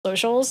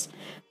socials.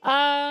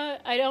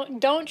 I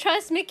don't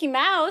trust Mickey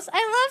Mouse.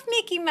 I love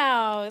Mickey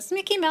Mouse.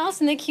 Mickey Mouse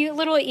and the cute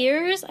little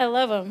ears. I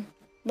love him.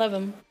 Love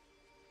him.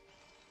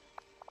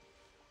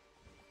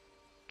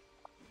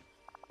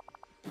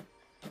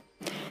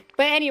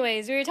 But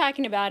anyways, we were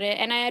talking about it,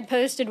 and I had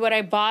posted what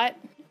I bought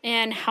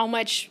and how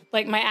much,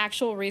 like, my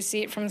actual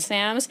receipt from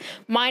Sam's,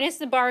 minus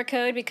the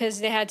barcode because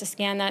they had to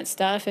scan that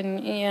stuff,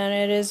 and yeah,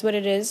 it is what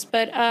it is.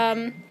 But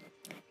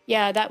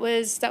yeah, that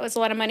was a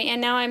lot of money,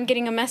 and now I'm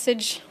getting a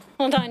message.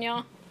 Hold on,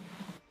 y'all.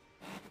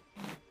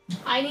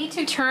 I need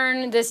to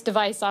turn this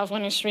device off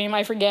when I stream.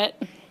 I forget,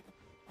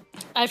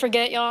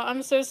 y'all.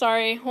 I'm so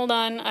sorry. Hold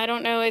on. I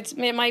don't know. It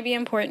might be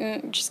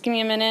important. Just give me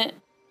a minute.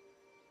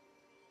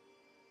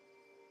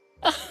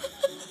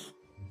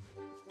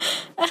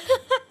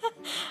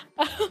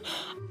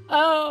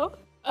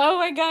 Oh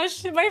my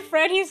gosh, my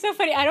friend, he's so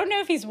funny. I don't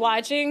know if he's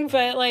watching,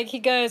 but like he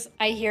goes,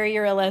 I hear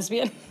you're a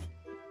lesbian.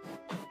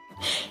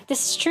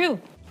 This is true.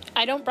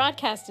 I don't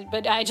broadcast it,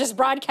 but I just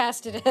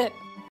broadcasted it.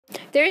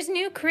 There's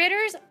new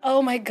critters.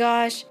 Oh my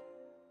gosh.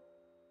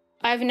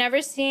 I've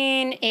never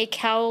seen a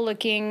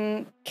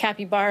cow-looking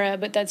capybara,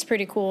 but that's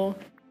pretty cool.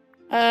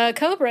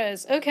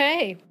 Cobras.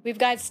 Okay. We've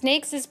got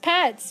snakes as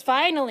pets.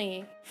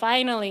 Finally.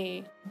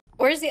 Finally.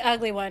 Where's the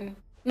ugly one?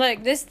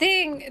 Look, this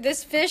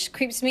fish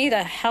creeps me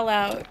the hell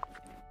out.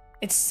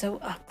 It's so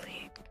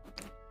ugly.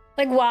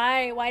 Like,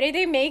 why? Why did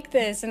they make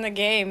this in the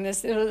game?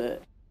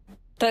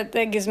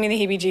 That gives me the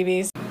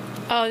heebie-jeebies.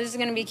 Oh, this is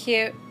gonna be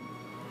cute.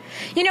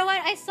 You know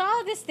what? I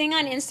saw this thing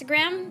on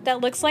Instagram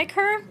that looks like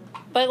her,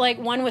 but like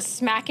one was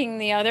smacking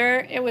the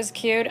other. It was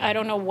cute. I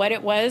don't know what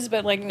it was,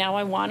 but like now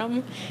I want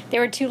them. There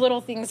were two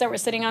little things that were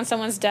sitting on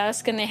someone's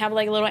desk, and they have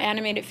like little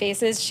animated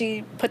faces.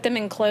 She put them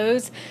in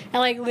clothes, and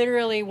like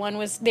literally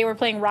they were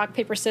playing rock,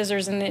 paper,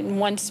 scissors, and then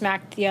one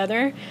smacked the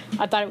other.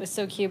 I thought it was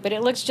so cute, but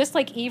it looks just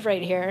like Eve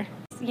right here.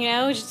 You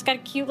know, she's got a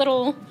cute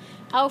little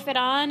outfit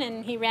on,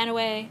 and he ran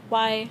away.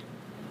 Why?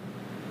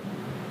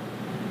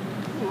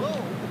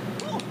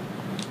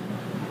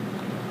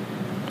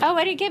 Oh,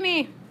 what did he give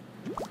me?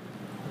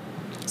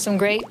 Some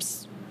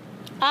grapes.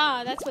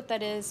 Ah, that's what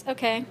that is.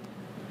 Okay.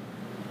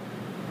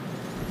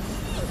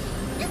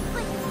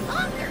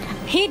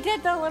 He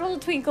did the little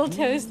twinkle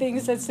toes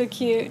things. That's so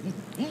cute.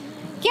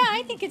 Yeah,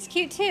 I think it's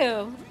cute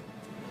too.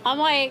 I'm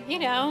like, you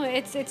know,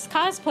 it's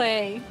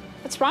cosplay.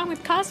 What's wrong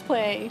with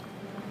cosplay?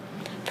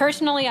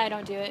 Personally, I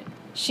don't do it.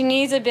 She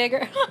needs a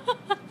bigger...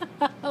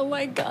 Oh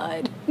my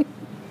God.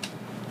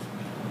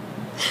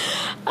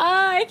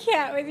 I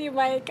can't with you,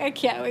 Mike. I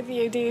can't with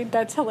you, dude.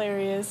 That's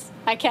hilarious.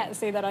 I can't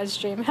say that on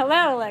stream.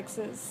 Hello,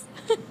 Alexis.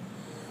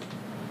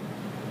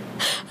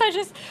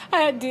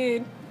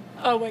 Dude.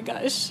 Oh my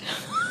gosh.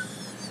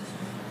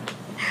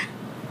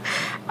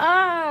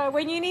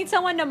 When you need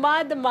someone to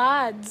mod the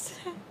mods,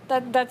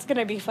 that's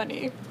gonna be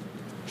funny.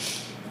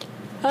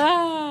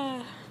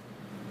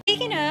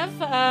 Speaking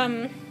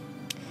of,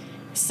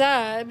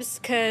 subs,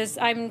 because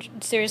I'm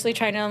seriously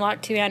trying to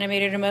unlock 2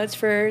 animated emotes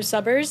for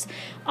subbers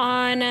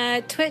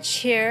on Twitch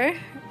here.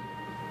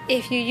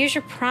 If you use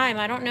your Prime,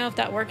 I don't know if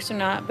that works or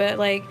not, but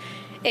like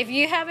if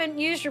you haven't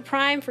used your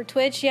Prime for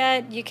Twitch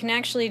yet, you can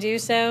actually do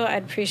so.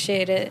 I'd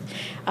appreciate it.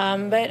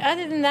 But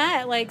other than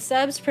that, like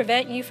subs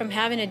prevent you from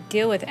having to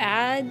deal with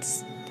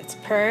ads. That's a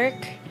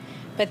perk.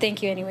 But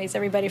thank you anyways,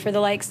 everybody, for the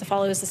likes, the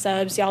follows, the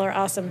subs. Y'all are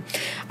awesome.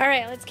 All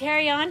right, let's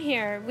carry on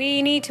here.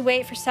 We need to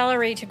wait for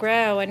celery to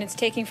grow, and it's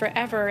taking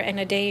forever and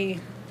a day.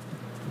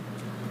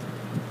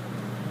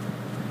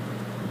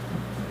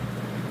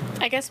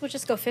 I guess we'll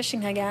just go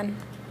fishing again.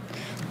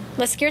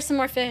 Let's scare some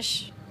more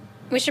fish.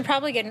 We should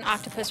probably get an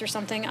octopus or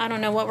something. I don't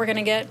know what we're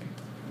gonna get.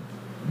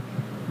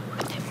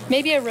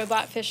 Maybe a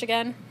robot fish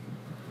again.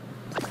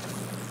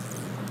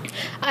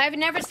 I've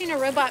never seen a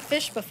robot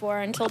fish before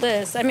until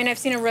this. I mean, I've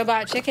seen a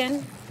robot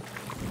chicken.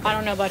 I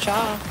don't know about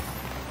y'all,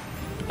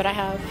 but I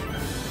have.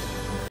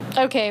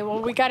 Okay,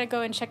 well, we gotta go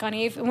and check on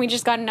Eve. And we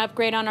just got an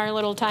upgrade on our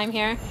little time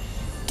here.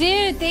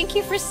 Dude, thank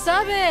you for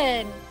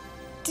subbing.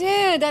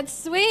 Dude,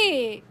 that's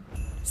sweet.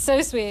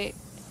 So sweet.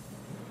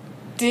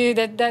 Dude,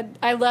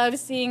 I love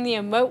seeing the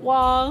emote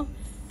wall.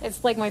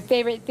 It's like my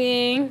favorite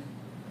thing.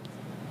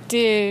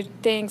 Dude,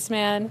 thanks,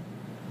 man.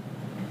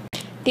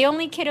 The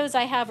only kiddos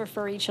I have are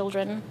furry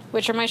children,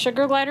 which are my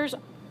sugar gliders.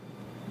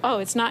 Oh,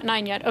 it's not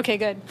 9 yet. Okay,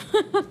 good.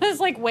 I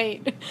was like,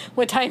 wait,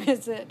 what time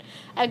is it?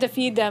 I have to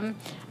feed them.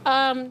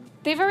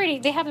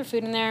 They have their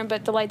food in there,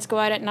 but the lights go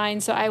out at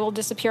 9, so I will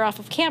disappear off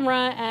of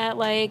camera at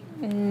like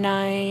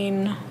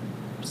 9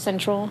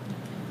 Central,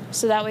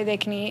 so that way they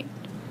can eat.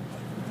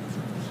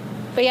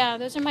 But yeah,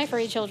 those are my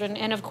furry children,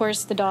 and of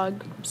course the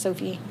dog,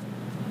 Sophie.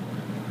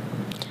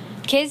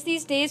 Kids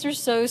these days are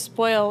so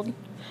spoiled.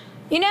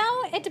 You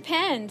know, it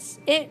depends.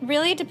 It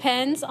really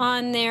depends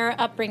on their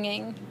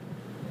upbringing.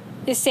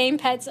 The same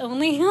pets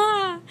only. You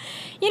know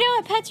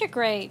what? Pets are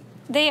great.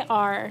 They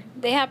are.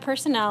 They have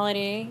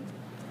personality.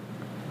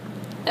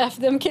 F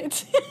them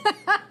kids.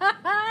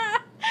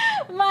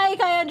 Mike,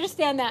 I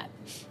understand that.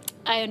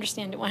 I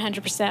understand it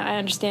 100%. I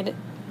understand it.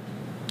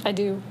 I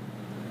do.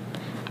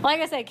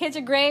 Like I said, kids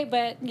are great,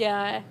 but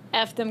yeah,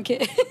 F them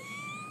kids.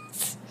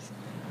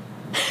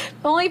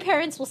 Only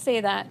parents will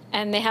say that,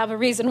 and they have a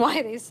reason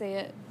why they say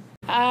it.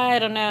 I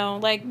don't know.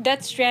 Like,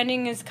 Death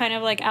Stranding is kind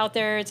of like out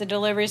there. It's a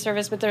delivery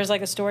service, but there's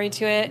like a story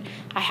to it.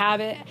 I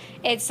have it.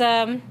 It's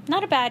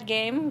not a bad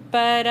game,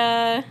 but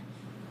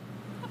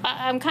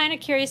I'm kind of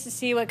curious to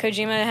see what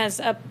Kojima has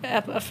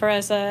up for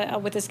us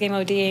with this game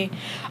OD.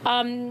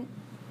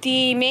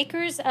 The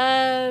makers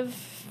of,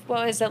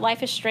 what is it,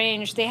 Life is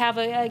Strange, they have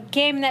a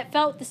game that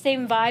felt the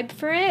same vibe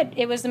for it.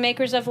 It was the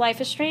makers of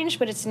Life is Strange,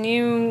 but it's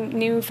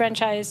new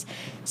franchise.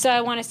 So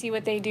I want to see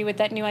what they do with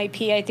that new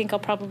IP. I think I'll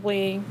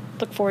probably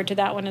look forward to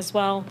that one as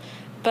well.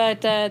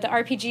 But the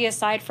RPG,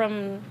 aside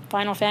from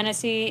Final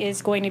Fantasy,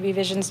 is going to be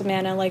Visions of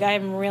Mana. Like,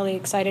 I'm really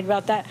excited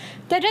about that.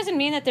 That doesn't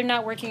mean that they're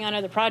not working on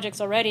other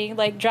projects already.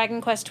 Like Dragon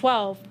Quest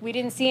 12. We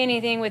didn't see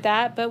anything with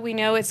that, but we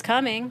know it's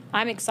coming.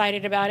 I'm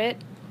excited about it.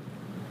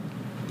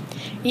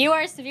 You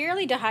are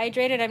severely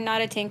dehydrated. I'm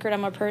not a tankard,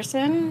 I'm a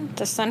person.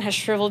 The sun has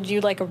shriveled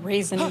you like a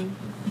raisin.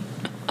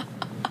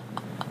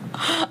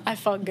 I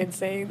felt good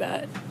saying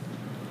that.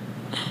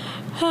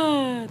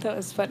 That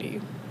was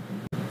funny.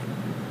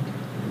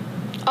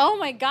 Oh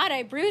my god,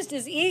 I bruised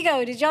his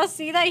ego. Did y'all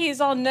see that?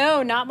 He's all,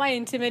 no, not my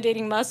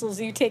intimidating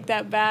muscles. You take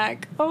that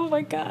back. Oh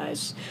my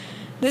gosh.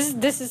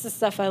 This is the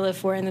stuff I live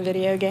for in the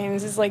video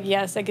games. It's like,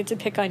 yes, I get to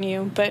pick on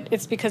you, but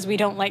it's because we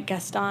don't like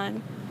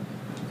Gaston.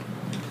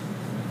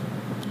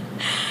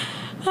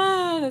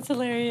 Ah, that's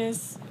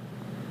hilarious.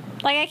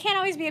 Like, I can't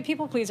always be a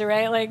people pleaser,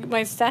 right? Like,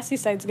 my sassy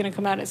side's gonna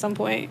come out at some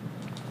point.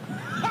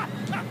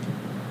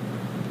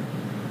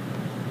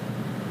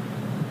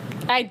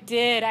 I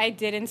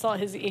did insult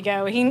his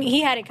ego.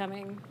 He had it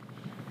coming.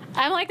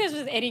 I'm like this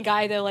with any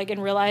guy, though, like,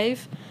 in real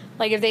life.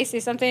 Like, if they say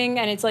something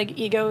and it's, like,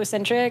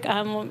 egocentric,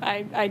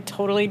 I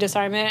totally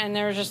disarm it, and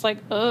they're just like,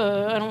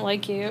 ugh, I don't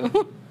like you.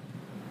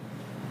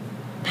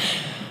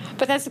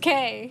 But that's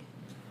okay.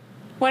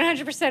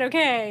 100%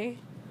 okay.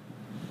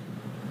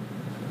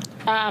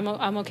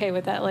 I'm okay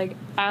with that. Like,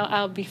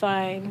 I'll be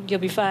fine. You'll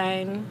be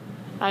fine.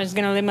 I'm just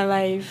gonna live my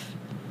life.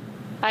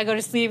 I go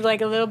to sleep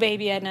like a little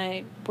baby at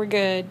night. We're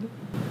good.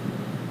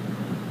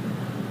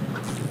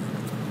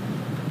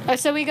 Oh,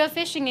 so we go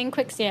fishing in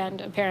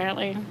quicksand,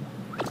 apparently.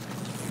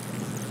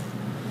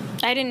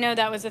 I didn't know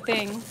that was a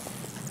thing.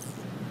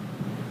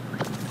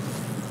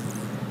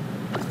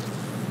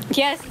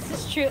 Yes, this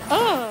is true.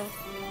 Oh,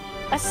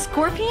 a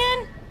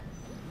scorpion?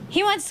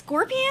 He wants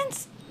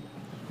scorpions?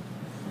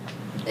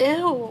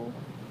 Ew.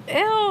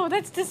 Ew,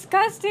 that's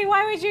disgusting.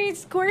 Why would you eat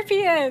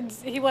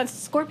scorpions? He wants a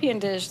scorpion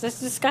dish. That's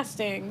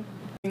disgusting.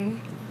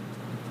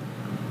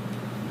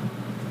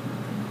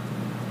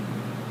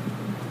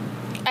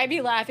 I'd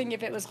be laughing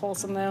if it was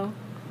wholesome, though.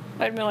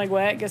 I'd be like,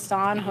 what?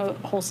 Gaston?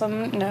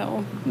 Wholesome?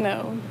 No.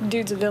 No.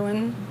 Dude's a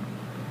villain.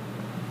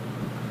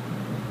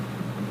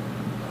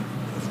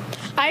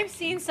 I've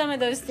seen some of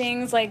those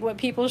things, like what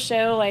people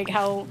show, like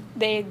how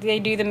they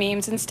do the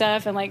memes and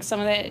stuff, and like some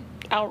of the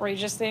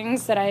outrageous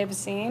things that I have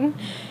seen.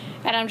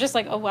 And I'm just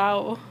like, oh,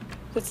 wow.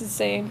 That's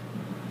insane.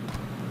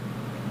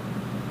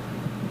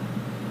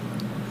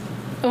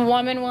 A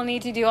woman will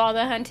need to do all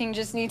the hunting,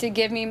 just need to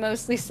give me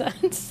mostly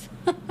sons.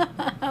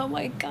 Oh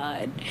my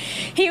god.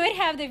 He would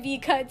have the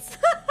V-cuts.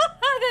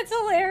 That's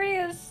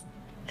hilarious.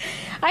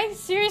 I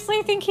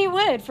seriously think he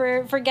would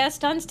for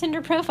Gaston's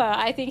Tinder profile.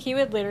 I think he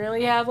would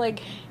literally have like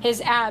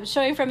his abs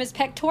showing from his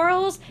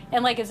pectorals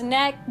and like his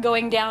neck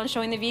going down,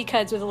 showing the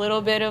V-cuts with a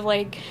little bit of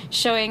like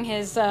showing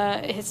his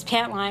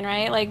pant line,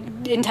 right? Like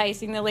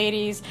enticing the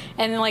ladies,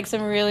 and then like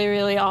some really,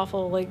 really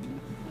awful like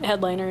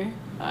headliner.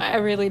 I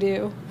really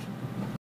do.